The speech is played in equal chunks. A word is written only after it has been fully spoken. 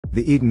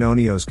The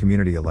EdenOnEOS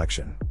Community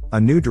Election. A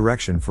new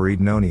direction for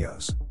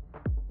EdenOnEOS.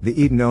 The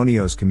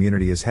EdenOnEOS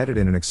community is headed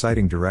in an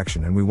exciting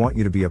direction and we want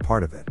you to be a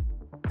part of it.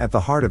 At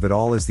the heart of it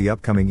all is the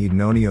upcoming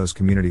EdenOnEOS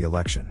Community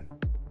Election.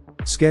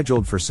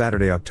 Scheduled for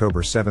Saturday,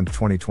 October 7,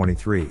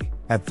 2023,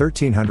 at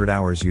 1300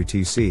 hours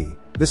UTC,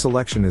 this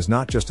election is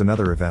not just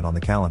another event on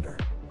the calendar.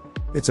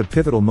 It's a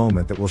pivotal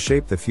moment that will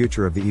shape the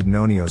future of the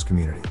EdenOnEOS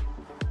community.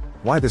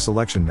 Why this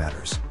election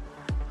matters.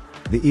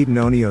 The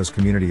EdenOnEOS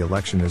Community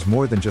Election is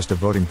more than just a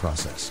voting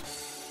process.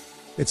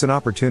 It's an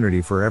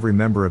opportunity for every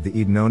member of the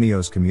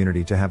EdenOnEOS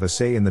community to have a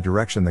say in the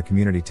direction the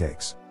community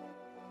takes.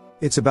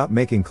 It's about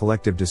making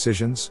collective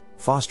decisions,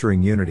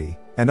 fostering unity,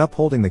 and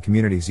upholding the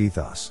community's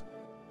ethos.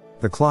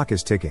 The clock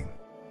is ticking.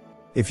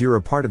 If you're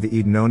a part of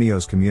the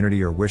EdenOnEOS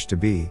community or wish to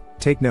be,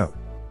 take note.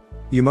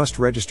 You must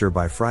register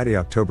by Friday,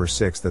 October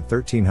 6th at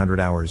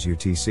 1300 hours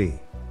UTC.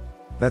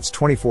 That's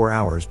 24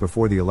 hours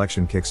before the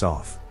election kicks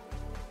off.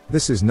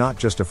 This is not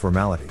just a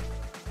formality.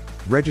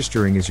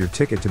 Registering is your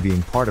ticket to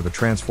being part of a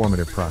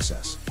transformative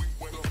process.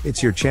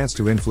 It's your chance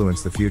to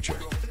influence the future.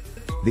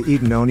 The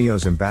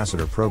EdenOnEOS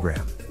Ambassador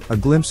Program, a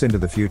glimpse into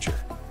the future.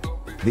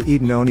 The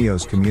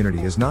EdenOnEOS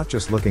community is not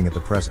just looking at the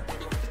present.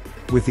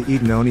 With the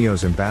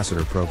EdenOnEOS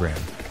Ambassador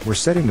Program, we're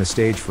setting the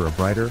stage for a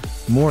brighter,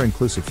 more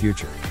inclusive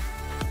future.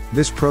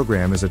 This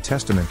program is a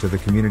testament to the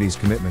community's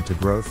commitment to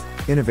growth,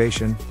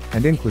 innovation,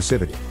 and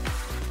inclusivity.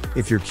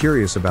 If you're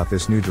curious about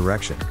this new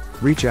direction,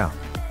 reach out.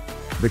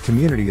 The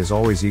community is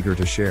always eager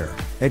to share,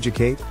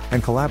 educate,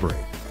 and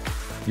collaborate.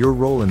 Your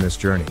role in this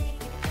journey.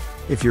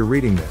 If you're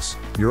reading this,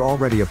 you're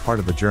already a part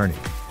of the journey.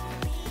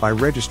 By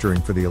registering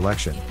for the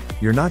election,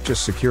 you're not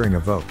just securing a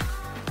vote.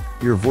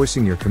 You're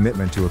voicing your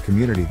commitment to a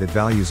community that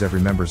values every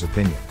member's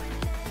opinion.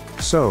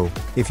 So,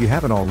 if you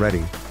haven't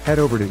already, head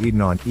over to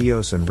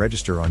EdenOnEOS and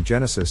register on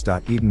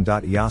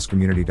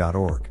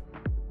genesis.eden.eoscommunity.org.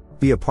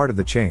 Be a part of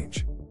the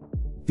change.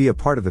 Be a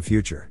part of the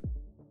future.